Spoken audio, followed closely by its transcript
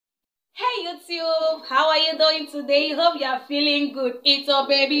YouTube, how are you doing today? Hope you are feeling good. It's your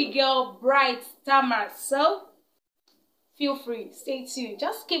baby girl Bright Tamara. So feel free, stay tuned,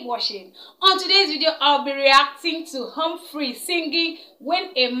 just keep watching. On today's video, I'll be reacting to Humphrey singing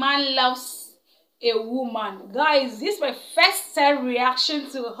When a Man Loves a Woman. Guys, this is my first time reaction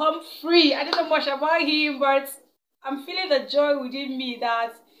to Humphrey. I don't know much about him, but I'm feeling the joy within me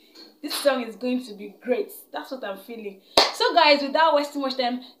that this song is going to be great. That's what I'm feeling. So guys, without wasting much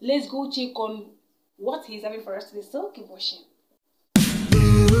time, let's go check on what he's having for us today. So keep watching.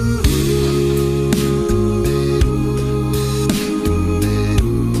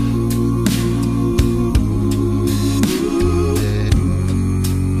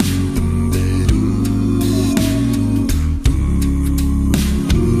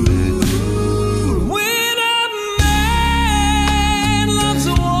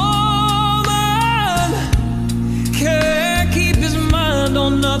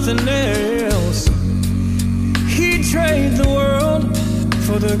 Nothing else. He'd trade the world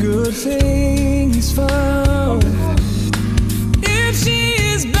for the good things found. If she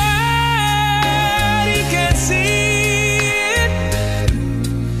is bad, he can't see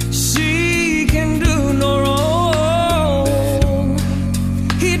it. She can do no wrong.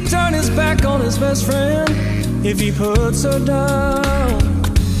 He'd turn his back on his best friend if he puts her down.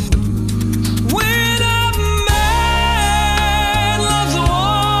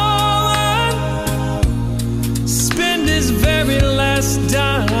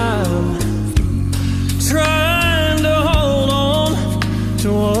 Dime, trying to hold on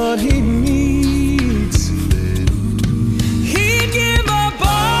to what he needs. He'd give up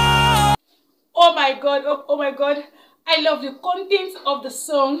all. Oh my god, oh my god, I love the content of the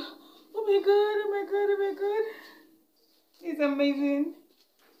song. Oh my god, oh my god, oh my god, it's amazing.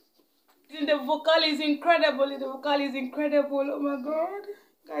 The vocal is incredible, the vocal is incredible. Oh my god,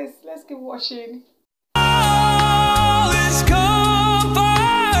 guys, let's keep watching.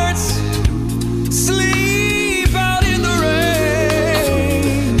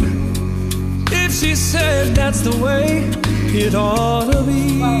 That's the way it ought to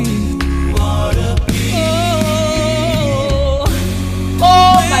be. Wow.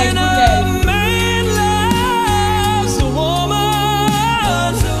 Oh my goodness. A man loves a woman.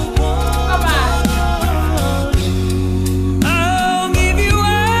 Come on. I'll give you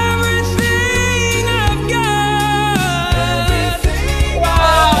everything I've got.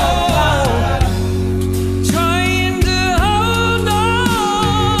 Wow. Trying to hold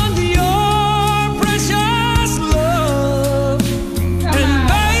on to your precious love. And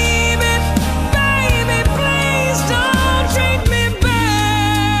baby, please don't treat me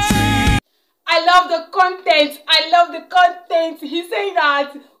bad. I love the content. I love the content. He's saying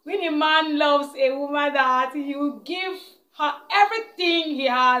that when a man loves a woman, that he will give her everything he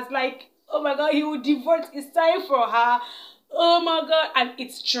has. Like, oh my god, he will devote his time for her. Oh my god, and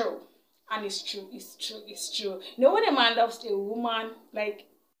it's true. And it's true, it's true, it's true. You know, when a man loves a woman, like,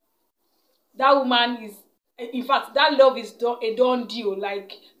 that woman is, in fact, that love is a done deal.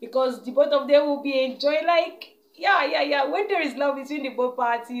 Like, because the both of them will be enjoying, like, yeah. When there is love between the both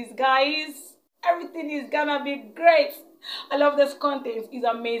parties, guys, everything is gonna be great. I love this content. It's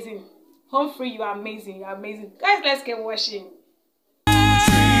amazing. Humphrey, you are amazing. You're amazing. Guys, let's get watching.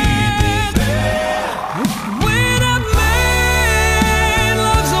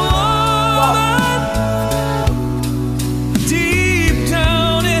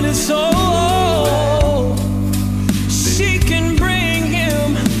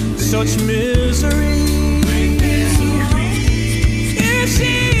 Such misery. If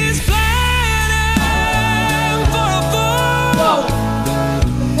she is planning for a fall,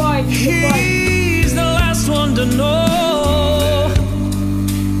 he's the last one to know.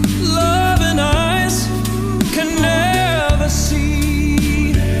 Love and eyes can never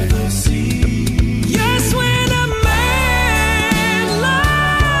see. Yes, when a man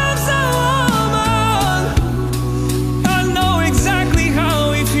loves a woman, I know exactly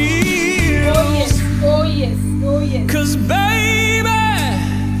how he feels.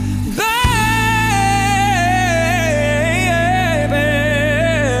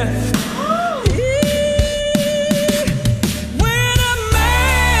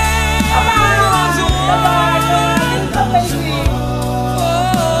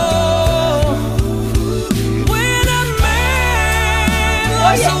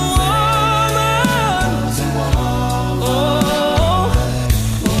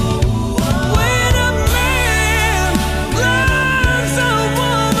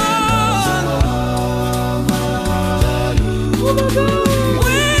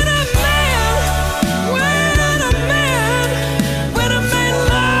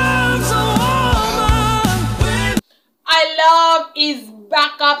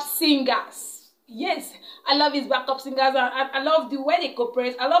 backup singers. Yes, I love his backup singers. I love the way they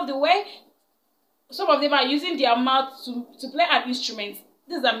cooperate. I love the way some of them are using their mouth to play an instrument.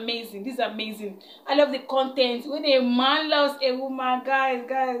 This is amazing. This is amazing. I love the content. When a man loves a woman, guys,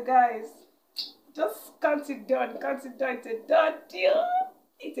 just count it down. Count it down. It's a done deal.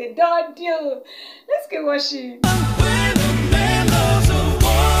 It's a done deal. Let's keep watching. When a man loves a woman.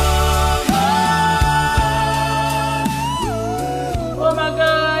 Oh my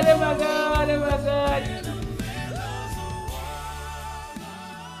God, oh my God, oh my God.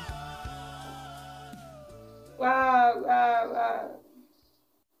 Wow, wow, wow.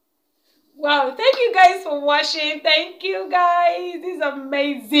 Wow, thank you guys for watching. Thank you guys. This is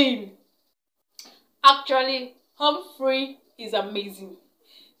amazing. Actually, Humphrey is amazing.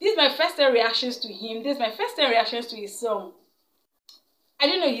 This is my first time reactions to him. This is my first time reactions to his song. I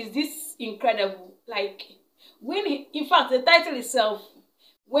didn't know he's this incredible. Like, in fact, the title itself,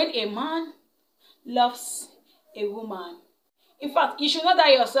 When a Man Loves a Woman. In fact, you should know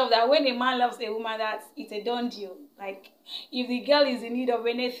that yourself, that when a man loves a woman, that it's a done deal. Like, if the girl is in need of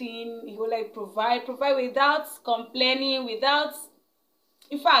anything, he will like provide without complaining, without...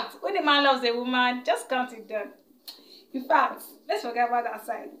 In fact, when a man loves a woman, just count it down. In fact, let's forget about that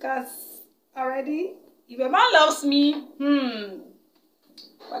side, because already, if a man loves me,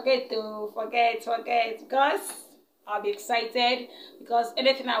 forget, because I'll be excited, because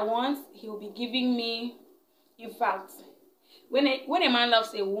anything I want, he'll be giving me. In fact, when a man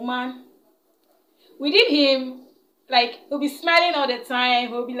loves a woman, within him, like, he'll be smiling all the time,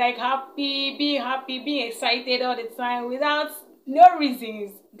 he'll be like happy, being excited all the time without no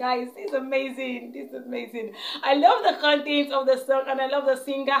reasons. Guys, it's amazing. This is amazing. I love the content of the song, and I love the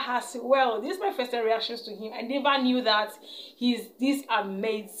singer as well. This is my first reactions to him. I never knew that he's this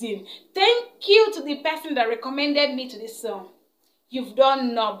amazing. Thank you to the person that recommended me to this song. You've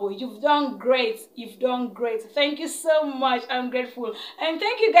done noble. You've done great. You've done great. Thank you so much. I'm grateful. And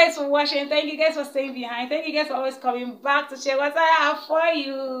thank you guys for watching. Thank you guys for staying behind. Thank you guys for always coming back to share what I have for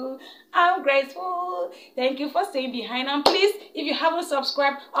you. I'm grateful. Thank you for staying behind. And please, if you haven't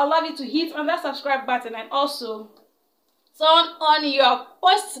subscribed, I'd love you to hit on that subscribe button and also turn on your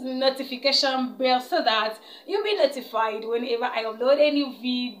post notification bell so that you'll be notified whenever I upload a new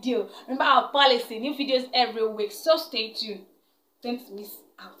video. Remember our policy, new videos every week. So stay tuned. Don't miss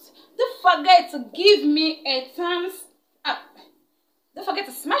out. Don't forget to give me a thumbs up. Don't forget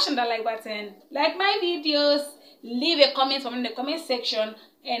to smash on that like button. Like my videos. Leave a comment for me in the comment section.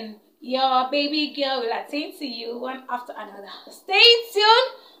 And your baby girl will attend to you one after another. Stay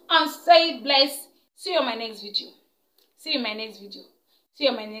tuned and stay blessed. See you on my next video. See you in my next video. See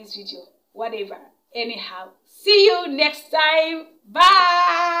you on my next video. Whatever. Anyhow. See you next time.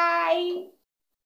 Bye.